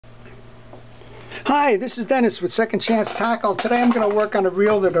Hi, this is Dennis with Second Chance Tackle. Today I'm going to work on a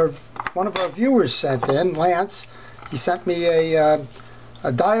reel that one of our viewers sent in, Lance. He sent me a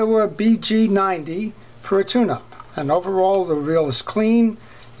Daiwa BG90 for a tune-up. And overall the reel is clean.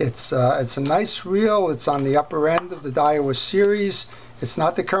 It's a nice reel. It's on the upper end of the Daiwa series. It's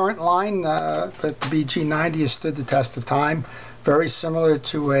not the current line, but the BG90 has stood the test of time. Very similar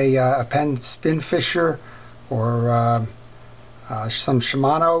to a Penn Spin Fisher or some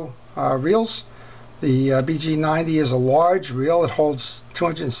Shimano reels. The BG90 is a large reel. It holds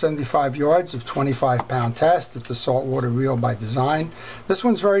 275 yards of 25-pound test. It's a saltwater reel by design. This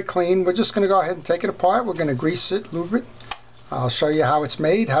one's very clean. We're just going to go ahead and take it apart. We're going to grease it, lube it. I'll show you how it's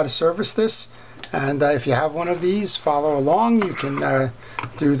made, how to service this. And if you have one of these, follow along. You can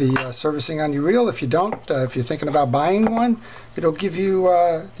do the servicing on your reel. If you don't, if you're thinking about buying one, it'll give you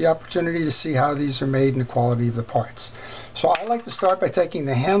the opportunity to see how these are made and the quality of the parts. So I like to start by taking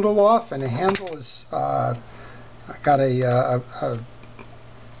the handle off, and the handle is got a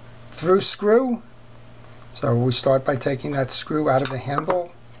through screw. So we start by taking that screw out of the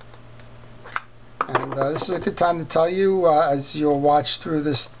handle. And this is a good time to tell you, as you'll watch through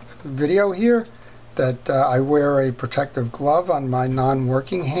this video here, that I wear a protective glove on my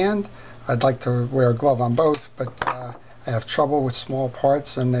non-working hand. I'd like to wear a glove on both, but I have trouble with small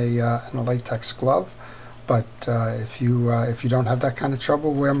parts and a latex glove. But if you don't have that kind of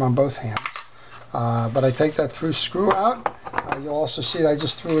trouble, wear them on both hands. But I take that through screw out. You'll also see that I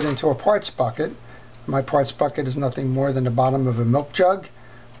just threw it into a parts bucket. My parts bucket is nothing more than the bottom of a milk jug.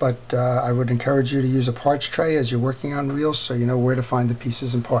 But I would encourage you to use a parts tray as you're working on reels, so you know where to find the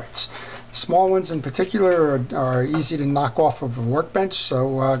pieces and parts. Small ones in particular are easy to knock off of a workbench,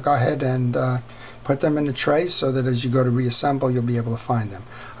 so go ahead and put them in the tray so that as you go to reassemble, you'll be able to find them.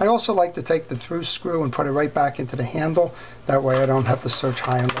 I also like to take the through screw and put it right back into the handle. That way I don't have to search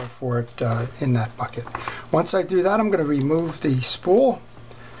high and low for it in that bucket. Once I do that, I'm going to remove the spool.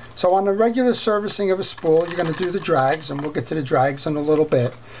 So on the regular servicing of a spool, you're going to do the drags, and we'll get to the drags in a little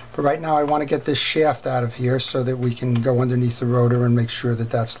bit. But right now I want to get this shaft out of here so that we can go underneath the rotor and make sure that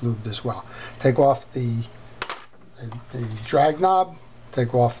that's lubed as well. Take off the drag knob,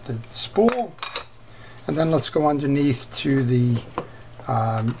 take off the spool, and then let's go underneath to the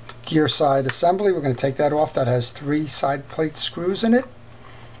gear side assembly. We're going to take that off. That has 3 side plate screws in it.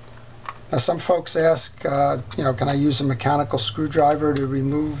 Now some folks ask, you know, can I use a mechanical screwdriver to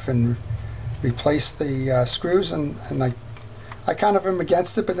remove and replace the screws? And I kind of am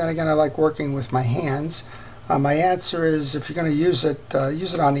against it, but then again I like working with my hands. My answer is, if you're going to use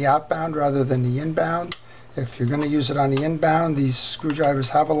it on the outbound rather than the inbound. If you're going to use it on the inbound, these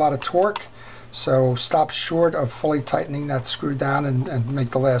screwdrivers have a lot of torque, so stop short of fully tightening that screw down and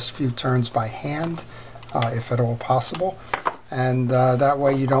make the last few turns by hand, if at all possible. And that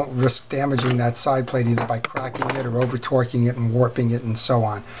way you don't risk damaging that side plate either by cracking it or over torquing it and warping it and so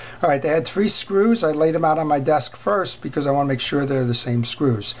on. Alright, they had 3 screws. I laid them out on my desk first because I want to make sure they're the same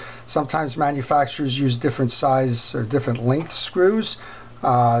screws. Sometimes manufacturers use different size or different length screws.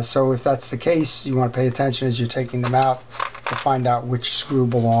 So if that's the case, you want to pay attention as you're taking them out to find out which screw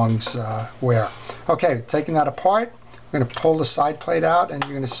belongs where. Okay, taking that apart, I'm going to pull the side plate out, and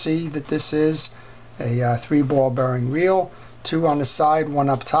you're going to see that this is a 3-ball bearing reel. 2 on the side, 1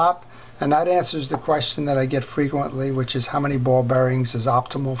 up top, and that answers the question that I get frequently, which is how many ball bearings is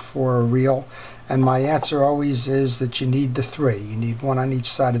optimal for a reel. And my answer always is that you need the 3. You need 1 on each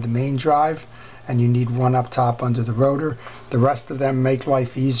side of the main drive, and you need 1 up top under the rotor. The rest of them make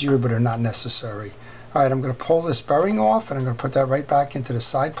life easier, but are not necessary. Alright, I'm going to pull this bearing off, and I'm going to put that right back into the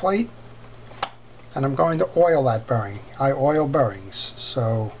side plate, and I'm going to oil that bearing. I oil bearings,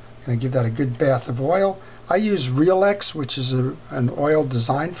 so I'm going to give that a good bath of oil. I use Reel-X, which is an oil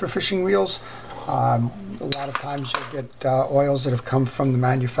designed for fishing reels. A lot of times you'll get oils that have come from the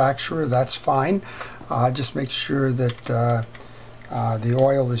manufacturer. That's fine. Just make sure that the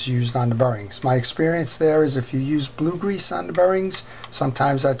oil is used on the bearings. My experience there is if you use blue grease on the bearings,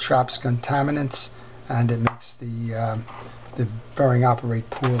 sometimes that traps contaminants and it makes the bearing operate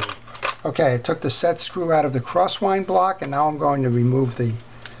poorly. Okay, I took the set screw out of the crosswind block, and now I'm going to remove the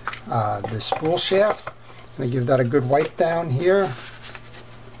spool shaft. I'm going to give that a good wipe down here,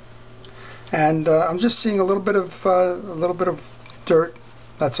 and I'm just seeing a little bit of dirt.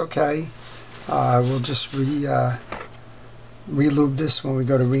 That's okay. We'll just re-lube this when we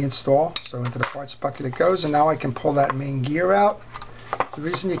go to reinstall. So into the parts bucket it goes, and now I can pull that main gear out. The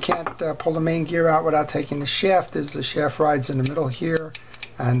reason you can't pull the main gear out without taking the shaft is the shaft rides in the middle here,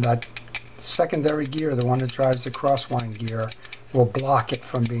 and that secondary gear, the one that drives the crosswind gear, will block it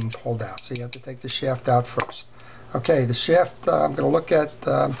from being pulled out. So you have to take the shaft out first. Okay, the shaft, I'm going to look at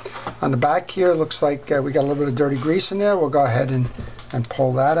on the back here. Looks like we got a little bit of dirty grease in there. We'll go ahead and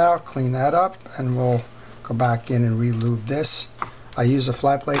pull that out, clean that up, and we'll go back in and re-lube this. I use a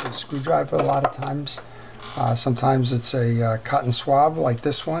flat-bladed screwdriver a lot of times. Sometimes it's a cotton swab like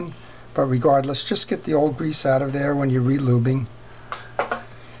this one, but regardless, just get the old grease out of there when you're re-lubing.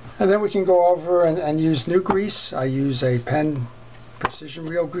 And then we can go over and use new grease. I use a Penn precision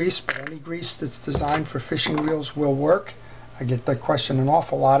reel grease, but any grease that's designed for fishing reels will work. I get that question an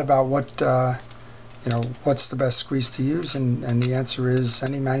awful lot about what what's the best grease to use, and the answer is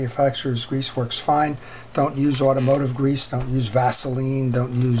any manufacturer's grease works fine. Don't use automotive grease, don't use Vaseline,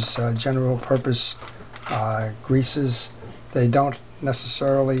 don't use general purpose greases. They don't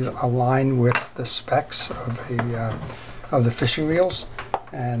necessarily align with the specs of the fishing reels,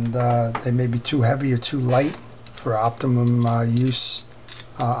 and they may be too heavy or too light for optimum use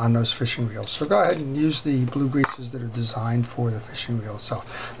on those fishing reels. So go ahead and use the blue greases that are designed for the fishing reel. So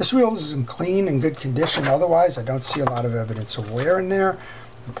this reel is in clean and good condition. Otherwise, I don't see a lot of evidence of wear in there.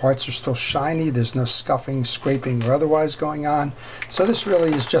 The parts are still shiny. There's no scuffing, scraping, or otherwise going on. So this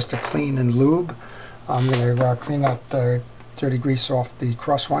really is just a clean and lube. I'm going to clean that dirty grease off the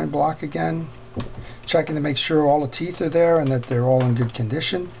crosswind block again, checking to make sure all the teeth are there and that they're all in good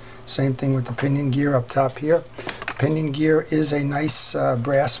condition. Same thing with the pinion gear up top here. The pinion gear is a nice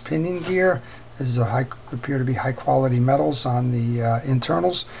brass pinion gear. There's appear to be high quality metals on the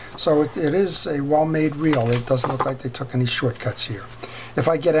internals. So it is a well-made reel. It doesn't look like they took any shortcuts here. If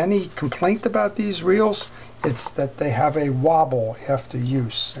I get any complaint about these reels, it's that they have a wobble after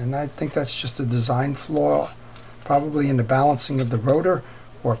use. And I think that's just a design flaw, probably in the balancing of the rotor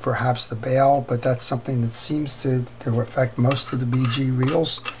or perhaps the bail, but that's something that seems to affect most of the BG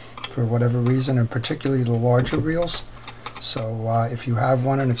reels for whatever reason, and particularly the larger reels. So if you have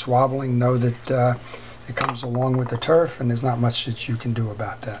one and it's wobbling, know that it comes along with the turf and there's not much that you can do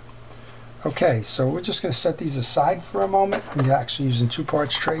about that. Okay, so we're just going to set these aside for a moment. I'm actually using 2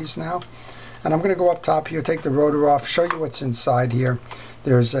 parts trays now. And I'm going to go up top here, take the rotor off, show you what's inside here.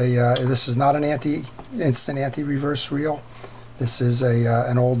 There's a, this is not an instant anti-reverse reel. This is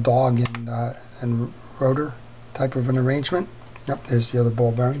an old dog and rotor type of an arrangement. Yep, there's the other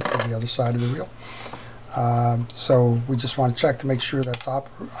ball bearing on the other side of the reel. So we just want to check to make sure that's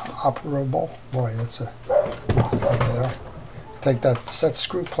operable. Boy, that's a mouthful there. Take that set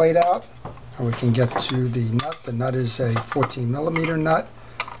screw plate out, and we can get to the nut. The nut is a 14mm nut,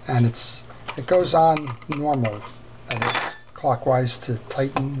 and it goes on normal, clockwise to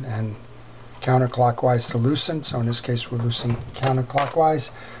tighten and counterclockwise to loosen. So in this case, we're loosening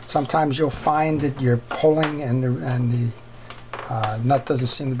counterclockwise. Sometimes you'll find that you're pulling and the nut doesn't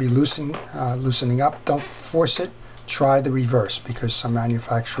seem to be loosening up. Don't force it. Try the reverse, because some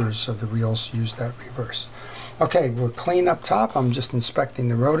manufacturers of the reels use that reverse. Okay, we're clean up top. I'm just inspecting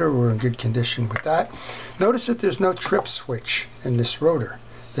the rotor. We're in good condition with that. Notice that there's no trip switch in this rotor.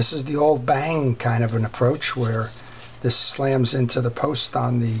 This is the old bang kind of an approach where this slams into the post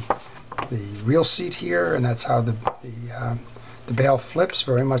on the reel seat here, and that's how the bail flips,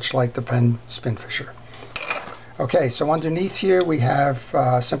 very much like the Penn spin fisher. Okay, so underneath here we have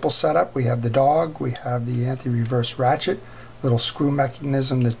a simple setup. We have the dog, we have the anti-reverse ratchet, little screw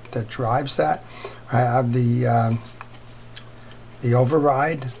mechanism that drives that. I have the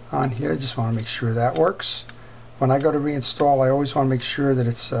override on here. Just want to make sure that works. When I go to reinstall, I always want to make sure that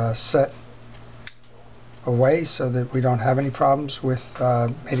it's set away so that we don't have any problems with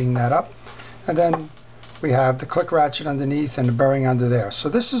mating that up. And then we have the click ratchet underneath and the bearing under there. So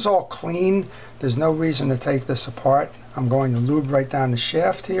this is all clean. There's no reason to take this apart. I'm going to lube right down the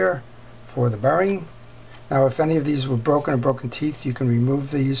shaft here for the bearing. Now if any of these were broken or broken teeth, you can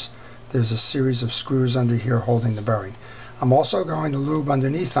remove these. There's a series of screws under here holding the bearing. I'm also going to lube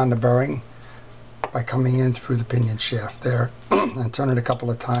underneath on the bearing by coming in through the pinion shaft there and turn it a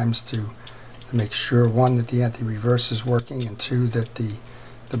couple of times to make sure, one, that the anti-reverse is working, and two, that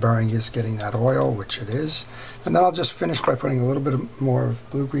the bearing is getting that oil, which it is. And then I'll just finish by putting a little bit more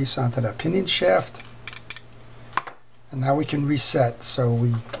blue grease onto that pinion shaft. And now we can reset. So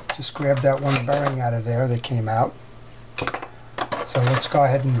we just grabbed that one bearing out of there that came out. So let's go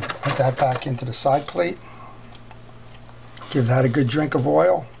ahead and put that back into the side plate. Give that a good drink of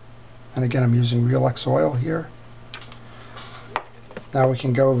oil. And again, I'm using Real X oil here. Now we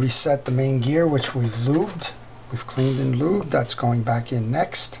can go reset the main gear, which we've lubed. We've cleaned and lubed. That's going back in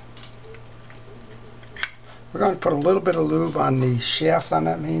next. We're going to put a little bit of lube on the shaft on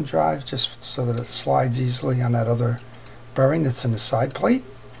that main drive, just so that it slides easily on that other bearing that's in the side plate.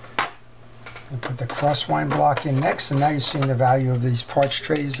 And put the crosswind block in next, and now you're seeing the value of these parts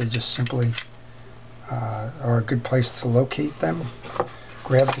trays. They just simply are a good place to locate them.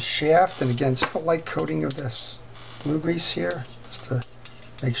 Grab the shaft, and again, just a light coating of this blue grease here, just to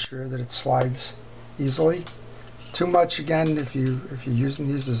make sure that it slides easily. Too much, again, if you're using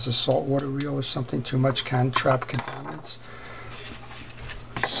these as a saltwater reel or something, too much can trap contaminants.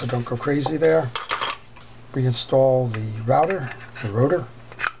 So don't go crazy there. Reinstall the rotor.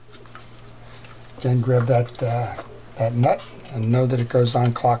 Again, grab that nut and know that it goes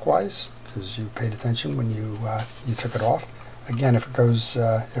on clockwise, because you paid attention when you took it off. Again, if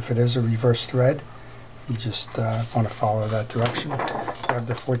it is a reverse thread, you just want to follow that direction. Grab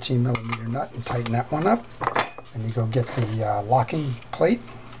the 14mm nut and tighten that one up. And you go get the locking plate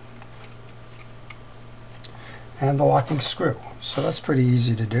and the locking screw. So that's pretty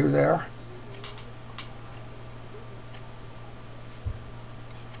easy to do there.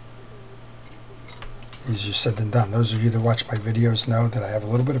 Easier said than done. Those of you that watch my videos know that I have a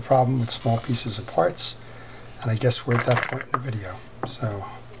little bit of problem with small pieces of parts, and I guess we're at that point in the video. So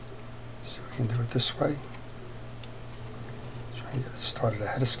we can do it this way. Try and get it started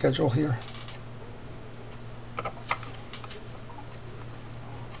ahead of schedule here.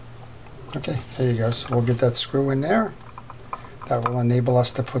 Okay, there you go. So we'll get that screw in there. That will enable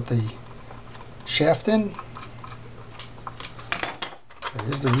us to put the shaft in.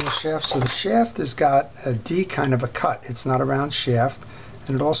 Here's the real shaft. So the shaft has got a D kind of a cut. It's not a round shaft,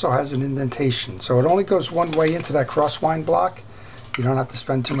 and it also has an indentation. So it only goes one way into that crosswind block. You don't have to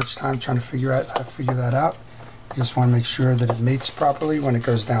spend too much time trying to figure that out. You just want to make sure that it mates properly when it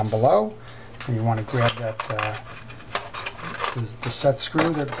goes down below, and you want to grab that the set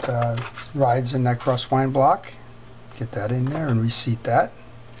screw that rides in that crosswind block. Get that in there and reseat that.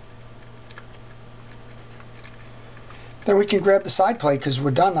 Then we can grab the side plate, because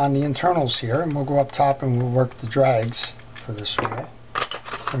we're done on the internals here, and we'll go up top and we'll work the drags for this reel.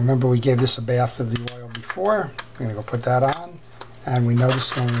 Remember, we gave this a bath of the oil before. We're going to go put that on, and we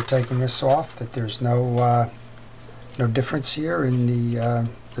noticed when we're taking this off that there's no difference here in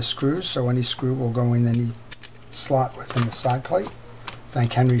the screws, so any screw will go in any slot within the side plate.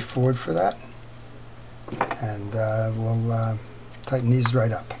 Thank Henry Ford for that, and we'll tighten these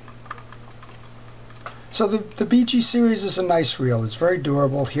right up. So the BG series is a nice reel. It's very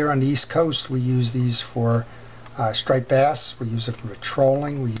durable. Here on the East Coast, we use these for striped bass. We use it for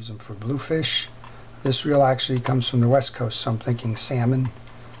trolling. We use them for bluefish. This reel actually comes from the West Coast, so I'm thinking salmon,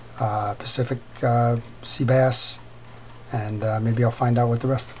 Pacific sea bass, and maybe I'll find out what the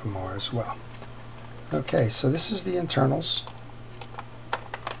rest of them are as well. Okay, so this is the internals.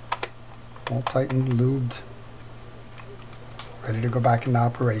 All tightened, lubed, ready to go back into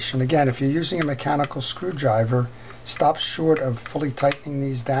operation. Again, if you're using a mechanical screwdriver, stop short of fully tightening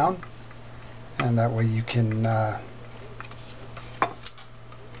these down, and that way you can, there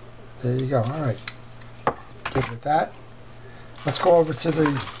you go. All right, good with that. Let's go over to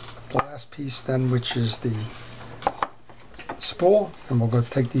the last piece then, which is the spool, and we'll go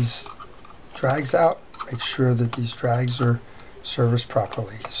take these drags out, make sure that these drags are serviced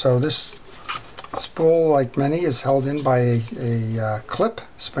properly. So this spool, like many, is held in by a clip,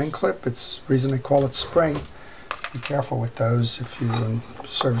 spring clip. It's the reason they call it spring. Be careful with those if you're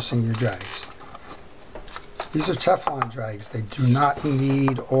servicing your drags. These are Teflon drags. They do not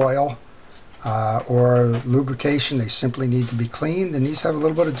need oil or lubrication. They simply need to be cleaned, and these have a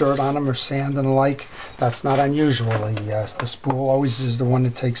little bit of dirt on them or sand and the like. That's not unusual. The spool always is the one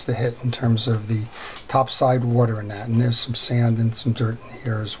that takes the hit in terms of the topside water in that, and there's some sand and some dirt in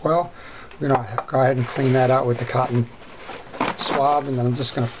here as well. We're going to go ahead and clean that out with the cotton swab, and then I'm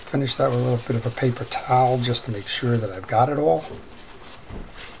just going to finish that with a little bit of a paper towel just to make sure that I've got it all.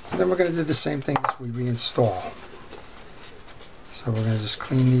 And then we're going to do the same thing as we reinstall. So we're going to just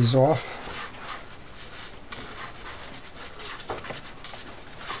clean these off.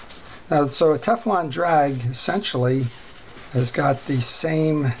 Now, so a Teflon drag essentially has got the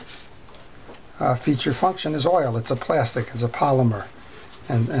same feature function as oil. It's a plastic, it's a polymer.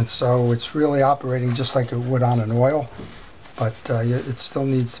 And so it's really operating just like it would on an oil, but it still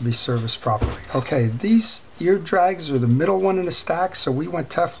needs to be serviced properly. Okay, these ear drags are the middle one in the stack, so we went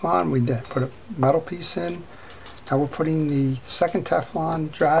Teflon. We did put a metal piece in. Now we're putting the second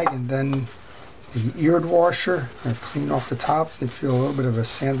Teflon drag and then the eared washer. They're clean off the top. They feel a little bit of a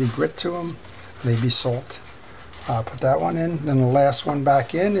sandy grit to them, maybe salt. Put that one in. Then the last one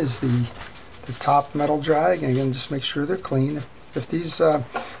back in is the top metal drag, and again, just make sure they're clean. If these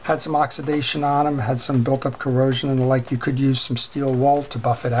had some oxidation on them, had some built-up corrosion and the like, you could use some steel wool to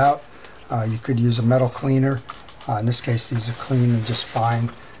buff it out. You could use a metal cleaner. In this case, these are clean and just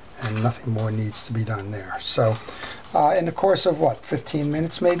fine. and nothing more needs to be done there. So in the course of what, 15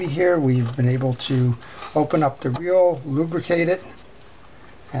 minutes maybe here, we've been able to open up the reel, lubricate it,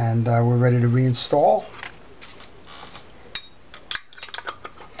 and we're ready to reinstall.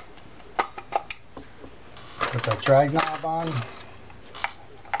 Put that drag knob on,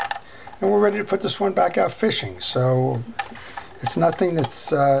 and we're ready to put this one back out fishing. So it's nothing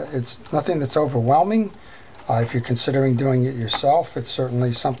that's overwhelming. If you're considering doing it yourself, it's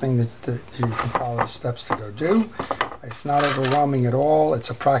certainly something that you can follow the steps to go do. It's not overwhelming at all. It's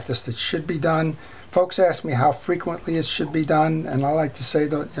a practice that should be done. Folks ask me how frequently it should be done, and I like to say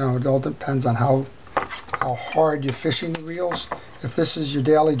that it all depends on how hard you're fishing the reels. If this is your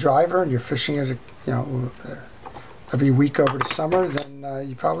daily driver and you're fishing it every week over the summer, then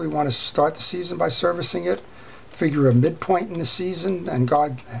you probably want to start the season by servicing it. Figure a midpoint in the season and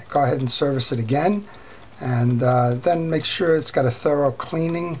go ahead and service it again. And then make sure it's got a thorough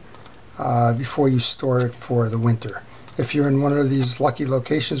cleaning before you store it for the winter. If you're in one of these lucky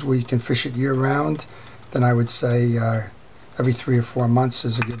locations where you can fish it year-round, then I would say every 3 or 4 months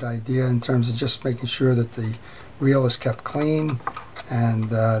is a good idea in terms of just making sure that the reel is kept clean and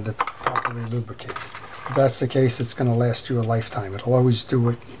that properly lubricated. If that's the case, it's going to last you a lifetime. It'll always do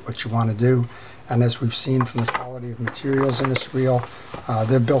what you want to do. And as we've seen from the quality of materials in this reel,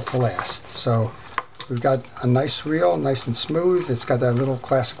 they're built to last. So we've got a nice reel, nice and smooth. It's got that little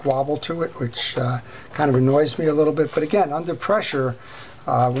classic wobble to it, which kind of annoys me a little bit. But again, under pressure,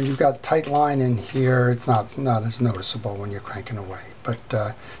 when you've got tight line in here, it's not as noticeable when you're cranking away,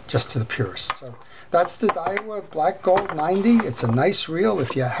 but just to the purist. So that's the Daiwa Black Gold 90. It's a nice reel.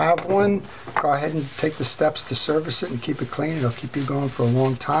 If you have one, go ahead and take the steps to service it and keep it clean. It'll keep you going for a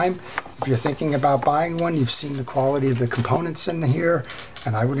long time. If you're thinking about buying one, you've seen the quality of the components in here,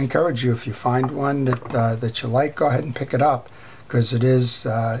 and I would encourage you, if you find one that you like, go ahead and pick it up, because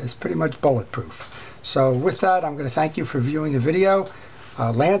it's pretty much bulletproof. So with that, I'm going to thank you for viewing the video.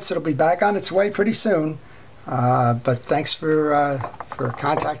 Lance, it'll be back on its way pretty soon, but thanks for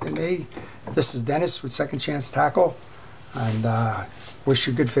contacting me. This is Dennis with Second Chance Tackle, and wish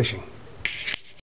you good fishing.